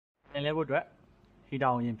line level အတွက်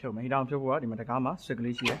heater ကိုရင်ဖြုတ်မယ် heater ကိုဖြုတ်ဖို့ကဒီမှာတကားမှာ switch က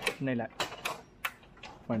လေးရှိတယ်နှိပ်လိုက်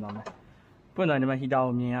ဖွင့်သွားမယ်ဖွင့်သွားရင်ဒီမှာ heater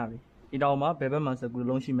ကိုမြင်ရပြီ heater မှာဘယ်ဘက်မှာစကူတစ်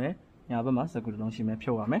လုံးရှိမယ်ညာဘက်မှာစကူတစ်လုံးရှိမယ်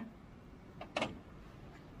ဖြုတ်ရမယ်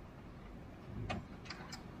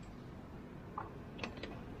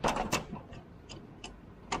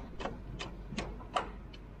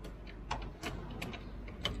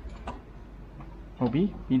ဟုတ်ပြီ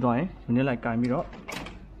ပြီးသွားရင်ဒီနေ့လိုက်ကင်ပြီးတော့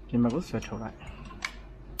ပြင်ဘက်ကိုဆွဲထုတ်လိုက်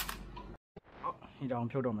ဒီတောင်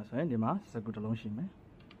ဖြုတ်တော့မယ်ဆိုရင်ဒီမှာစကူတစ်လုံးရှိမယ်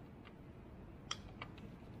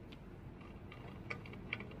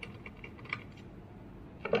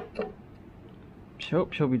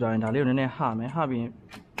ဖြုတ်ပြီးသွားရင်ဒါလေးကိုနည်းနည်းဟမယ်ဟပြီးရင်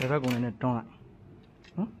ဘယ်ဘက်ကိုနည်းနည်းတွန်းလိုက်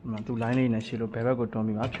နော်ဒီမှာသူ line လေးနဲ့ရှိလို့ဘယ်ဘက်ကိုတွန်း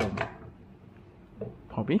ပြီးမှဖြုတ်မယ်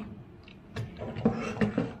ဟုတ်ပြီ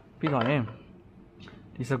ပြီးသွားရင်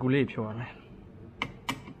ဒီစကူလေးဖြုတ်ရမယ်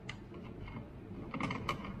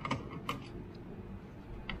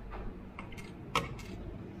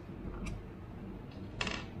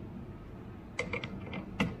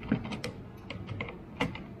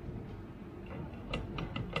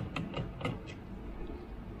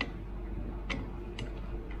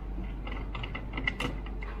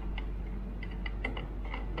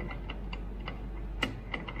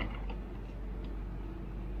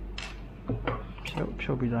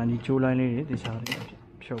ဖြုတ်ပြီးတော့ဒီကျိုးလိုင်းလေးတွေတခြားလေး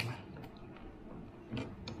ဖြုတ်မယ်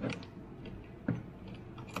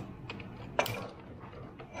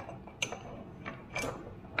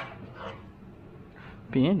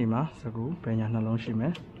ပြီးရင်ဒီမှာစကူဘယ်ညာနှလုံးရှိမ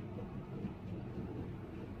ယ်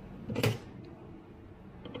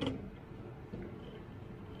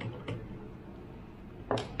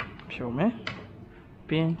ဖြုတ်မယ်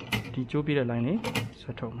ပြီးရင်ဒီကျိုးပြတဲ့ line လေး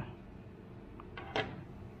ဆွဲထုတ်မယ်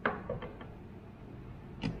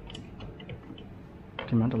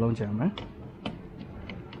ဒီမှာတစ်လုံးကျန်မယ်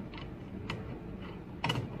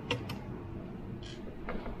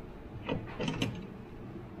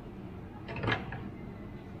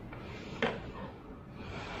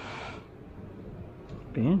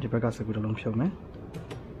ပြီးရင်ဒီဘက်ကစကူတစ်လုံးဖြုတ်မယ်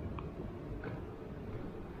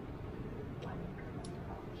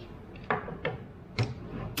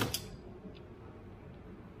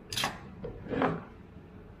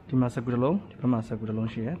ဒီမှာစကူတစ်လုံးဒီဘက်မှာစကူတစ်လုံး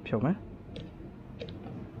ရှိရဖြုတ်မယ်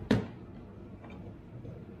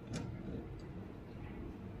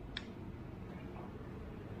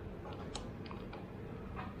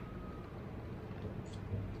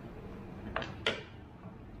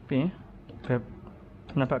ပြီးဘယ်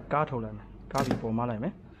နှစ်ဖက်ကားထုတ်လိုက်မယ်ကားပြီးပေါ်မလိုက်မ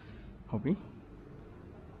ယ်ဟုတ်ပြီ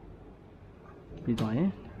ပြီးသွားရင်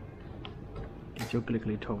ဒီကျုပ်ကလစ်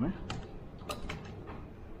လေးထုတ်မယ်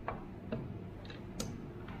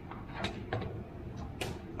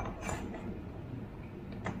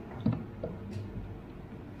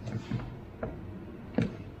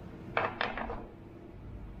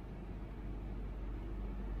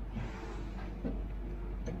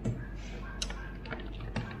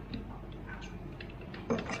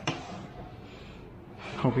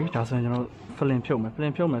ဟုတ်ပြီဒါဆိုရင်ကျွန်တော်ဖလင်ဖြုတ်မယ်ဖလ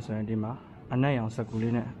င်ဖြုတ်မယ်ဆိုရင်ဒီမှာအနက်ရောင်စကူ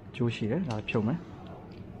လေးနဲ့ကျိုးရှိတယ်ဒါဖြုတ်မယ်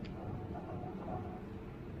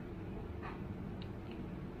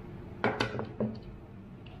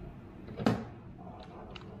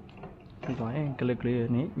ပြီးတော့ကလစ်ကလေး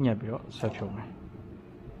နဲ့ညက်ပြီးတော့ဆက်ဖြုတ်မယ်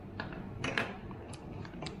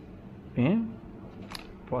ပြီးရင်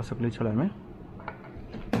ပေါ်စကူလေးချလိုက်မယ်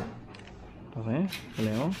ဒါဆိုရင်ဖလ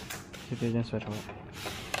င်ကိုဖြည်းဖြည်းချင်းဆွဲထုတ်လိုက်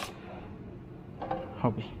ဟု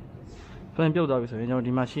တ်ပြီဖလင်ပြုတ်သွားပြီဆိုရင်ကျွန်တော်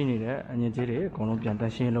ဒီမှာရှိနေတဲ့အငြင်းကြီးတွေအကုန်လုံးပြန်တ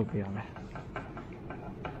န်းရှင်းလုပ်ပေးရမယ်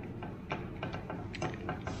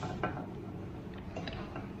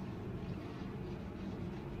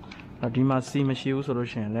ဒီမှာစီမရှိဘူးဆိုလို့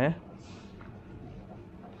ရှိရင်လည်း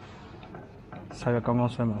ဆက်ရကောင်းကော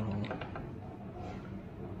င်းဆွဲမှာ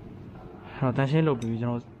ပေါ့တန်းရှင်းလုပ်ပြီးကျွ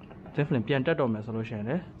န်တော်ဒီဖလင်ပြန်တက်တော့မယ်ဆိုလို့ရှိရင်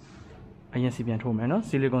လည်းအရင်စီပြန်ထိုးမယ်နော်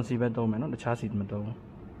ဆီလီကွန်စီပဲသုံးမယ်နော်တခြားစီမသုံး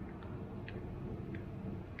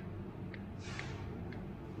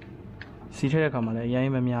စီထည့်တဲ့အခါမှာလည်းအရင်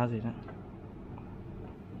မများစေနဲ့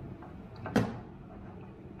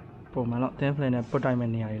ပုံမှန်တော့10 flame နဲ့ပုတ်တိုက်မဲ့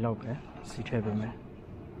နေရာတွေလောက်ပဲစီထည့်ပေးမယ်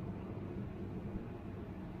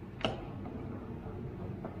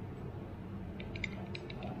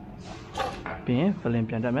ပြီးရင် flame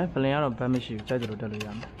ပြန်တက်မယ် flame ကတော့ဘတ်မရှိဘူးကြိုက်တယ်လို့တက်လို့ရ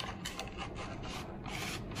မယ်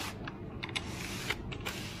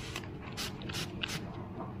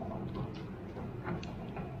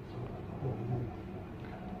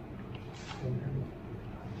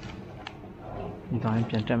ဒီတိုင်း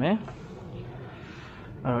ပြန်တက်မယ်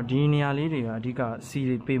အဲ့တော့ဒီနေရာလေးတွေကအဓိကစီ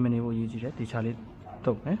တွေပေးမနေဖို့ရည်ကြည်တယ်ဒီချာလေး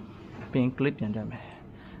တုပ်မယ်ပင် clip ပြန်တက်မယ်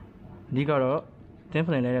အဓိကတော့ 10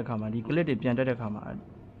 flame လဲတဲ့အခါမှာဒီ clip တွေပြန်တက်တဲ့အခါမှာ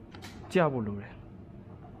ကြာဖို့လိုတယ်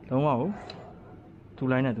လုံးဝကိုသူ့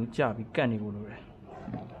လိုင်းနဲ့သူကြာပြီးကတ်နေဖို့လိုတယ်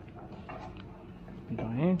ဒီ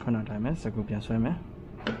တော့ရင်ခဏတိုင်းမှာစကူပြန်ဆွဲမယ်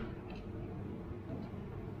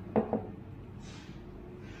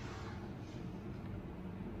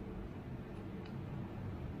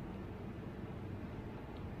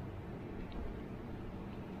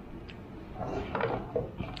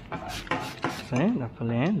ဆိုရင်ဒါဖ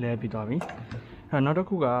လင်လဲပြီးသွားပြီနောက်တစ်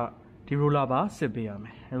ခုကဒီရိုလာပါစစ်ပေးရမ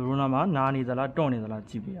ယ်ရိုလာမှာနားနေသလားတွန့်နေသလား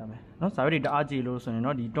ကြည့်ပေးရမယ်နော်စာရွက်တွေတအားကြည့်လို့ဆိုရင်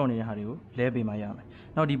တော့ဒီတွန့်နေတဲ့ဟာတွေကိုလဲပေးမှရမယ်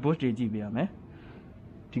နောက်ဒီ bush တွေကြည့်ပေးရမယ်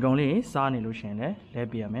ဒီကောင်လေးစားနေလို့ရှိရင်လည်းလဲ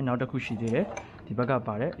ပေးရမယ်နောက်တစ်ခုရှိသေးတယ်ဒီဘက်က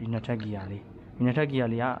ပါတဲ့ဒီနှစ်ထပ်ဂီယာလေးဒီနှစ်ထပ်ဂီယာ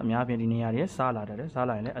လေးကအများပြင်ဒီနေရာတွေစားလာတယ်စား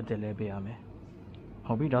လာရင်လည်းအသက်လဲပေးရမယ်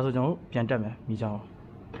ဟုတ်ပြီဒါဆိုကျွန်တော်ပြန်တက်မယ်မိချောင်း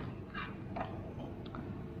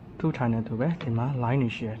သူ့ထိုင်နေသူပဲဒီမှာ line နေ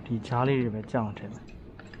ရှိတယ်ဒီဂျားလေးတွေပဲကြောက်အောင်ထည့်မယ်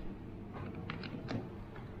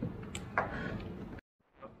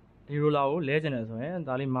ဒီရိုလာကိုလဲကျင်တယ်ဆိုရင်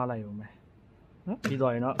ဒါလေးမလိုက်ရုံပဲနော်ပြီး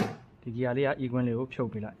သွားရင်တော့ဒီဂီယာလေးက equal လေးကိုဖြုတ်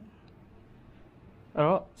ပေးလိုက်အဲ့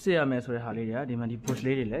တော့စစ်ရမယ်ဆိုတဲ့ဟာလေးတွေကဒီမှာဒီ push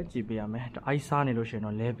လေးတွေလည်းကြည့်ပေးရမယ်အိုက်စားနေလို့ရှိရင်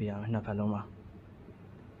တော့လဲပေးရမယ်နှစ်ဖက်လုံးမှာ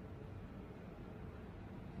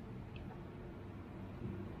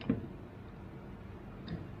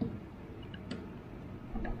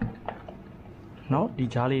နော်ဒီ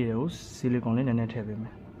ဂျားလေးတွေကိုဆီလီကွန်လေးနည်းနည်းထည့်ပေးမ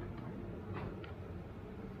ယ်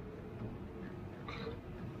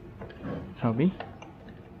ဟုတ်ပြီ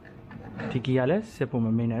ဒီဂီယာလည်းစစ်ဖို့မ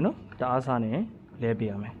မေ့နဲ့နော်တအားစားနေလဲပေး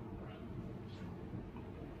ရမယ်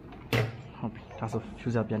ဟုတ်ပြီဒါဆို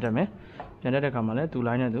fuser ပြန်တက်မယ်ပြန်တက်တဲ့အခါမှာလည်းသူ့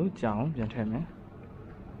line နဲ့သူကြောင်ပြန်ထည့်မယ်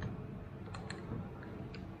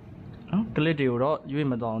နော်ကလစ်တွေကိုတော့ရွေ့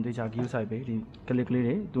မသွားအောင်တေချာ view side ပဲဒီကလစ်ကလေး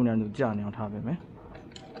တွေသူ့နဲ့သူကြာနေအောင်ထားပေးမယ်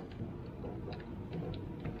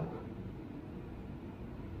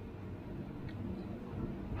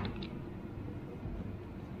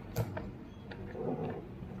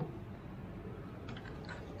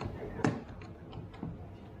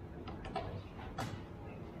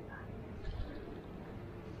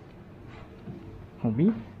ဟုတ်ပြီ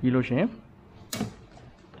ပြီးလို့ရှိရင်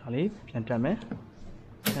ဒါလေးပြန်တက်မယ်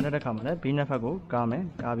ပြန်တက်တဲ့ခါမှာလည်းဘေးနှစ်ဖက်ကိုကားမယ်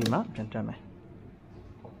ကားပြီးမှပြန်တက်မယ်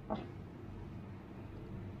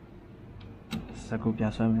စကူပြ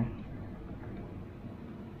န်ဆွဲမယ်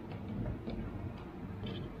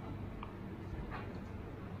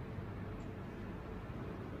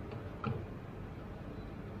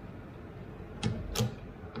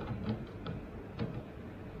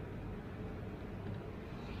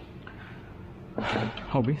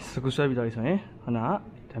ဟုတ်ပြီစကူဆွဲပြီးတော့ဆိုရင်ခဏဓာ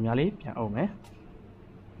တ်များလေးပြန်အုပ်မယ်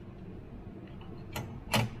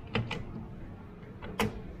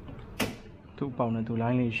သူ့ပေါင်နဲ့သူ့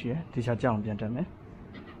line လေးရှိရယ်ဒီချာကြောင်ပြန်တက်မယ်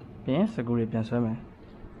ပြီးရင်စကူတွေပြန်ဆွဲမယ်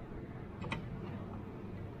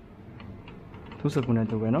သူ့စကူနဲ့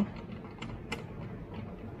တူပဲနော်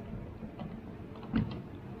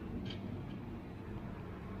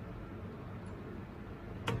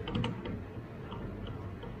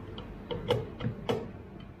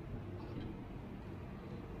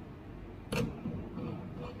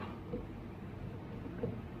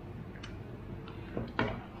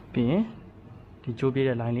ပြီးရင်ဒီကြိုးပြေး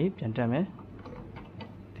တဲ့ line လေးပြန်တက်မယ်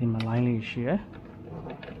ဒီမှာ line လေးရှိရယ်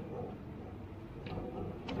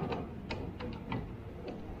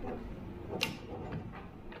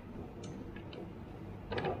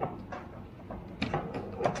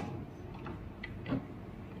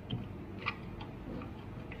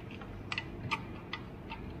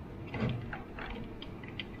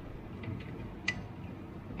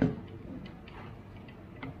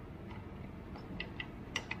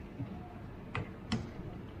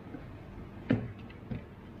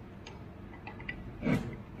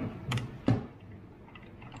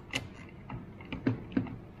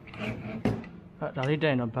ဒါလေးတ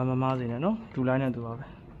က်ရင်တော့ဗန်မမားစေနဲ့နော်ဒူလိုင်းနဲ့သူပါပဲ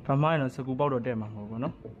ဗန်မားရင်တော့စကူပေါက်တော့တက်မှာမဟုတ်ဘူး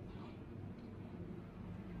နော်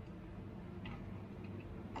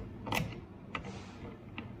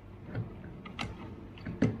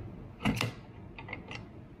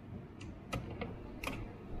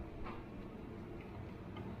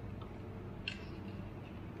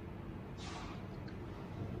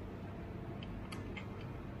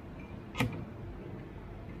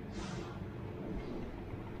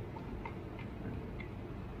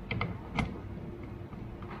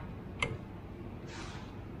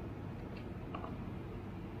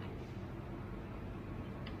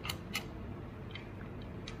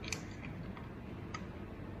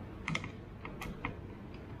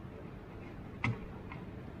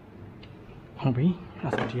ဟုတ်ပြီ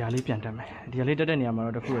အဲ့ဆိုဒီဟာလေးပြန်တက်မယ်ဒီဟာလေးတက်တဲ့နေရာမှာ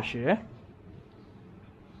တော့တစ်ခုရရှိရယ်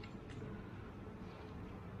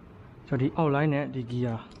ဆိုဒီ outline နဲ့ဒီ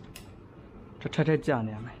gear တစ်ထက်ထက်ကြာ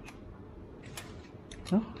နေရမယ်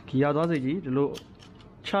နော်ဂီယာသွားစိတ်ကြီးဒီလို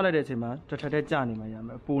ချလိုက်တဲ့အချိန်မှာတစ်ထပ်တည်းကျနေမှရမ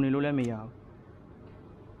ယ်ပူနေလို့လည်းမရဘူး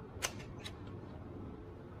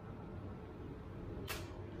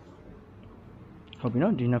ဟုတ်ပြီ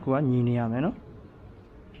နော်ဒီနှစ်ခုကညီနေရမယ်နော်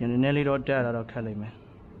ဒီနည်းနည်းလေးတော့တက်လာတော့ခက်လိမ့်မယ်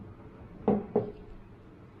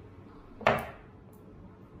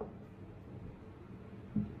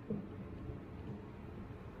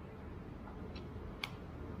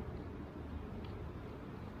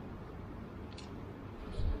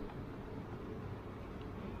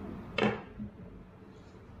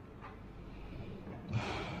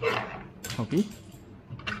ဟုတ်ပြီ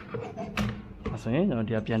အဲ့ဆိုရင်ကျွန်တော်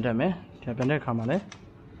ဒီကပြန်တက်မယ်ဒီကပြန်တဲ့အခါမှာလည်း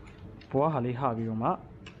ဘွားဟာလေးဟပြီးတော့မှ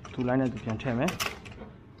သူ့ line နဲ့သူပြန်ထည့်မယ်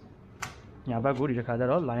ညာဘက်ကိုဒီတစ်ခါကျ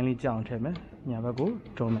တော့ line လေးကြောင်ထည့်မယ်ညာဘက်ကို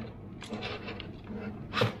တွန်းမယ်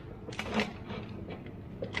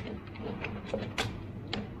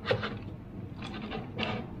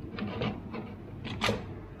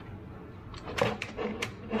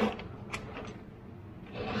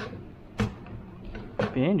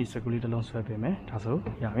ပြီးရင်ဒီစကူလေးတစ်လုံးဆွဲပေးမယ်ဒါဆို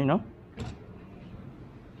ရပြီနော်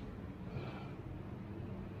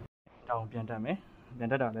တောင်းပြန်တက်မယ်ပြန်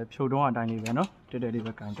တက်တာလည်းဖြိုတုံးအတိုင်းလေးပဲနော်တက်တက်လေး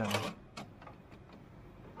ပဲကန်တက်မယ်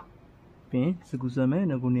ပြီးရင်စကူဆွဲမယ်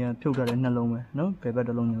ငကူနေရာဖြုတ်ထားတဲ့နှလုံးပဲနော်ဘယ်ဘက်တ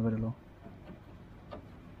စ်လုံးညာဘက်တစ်လုံး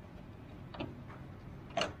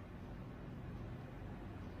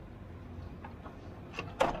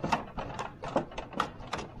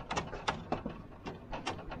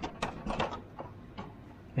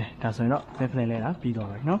ဒါဆိုရင်တော့ဖလင်လဲတာပြီးတော့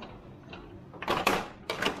ပြီနော်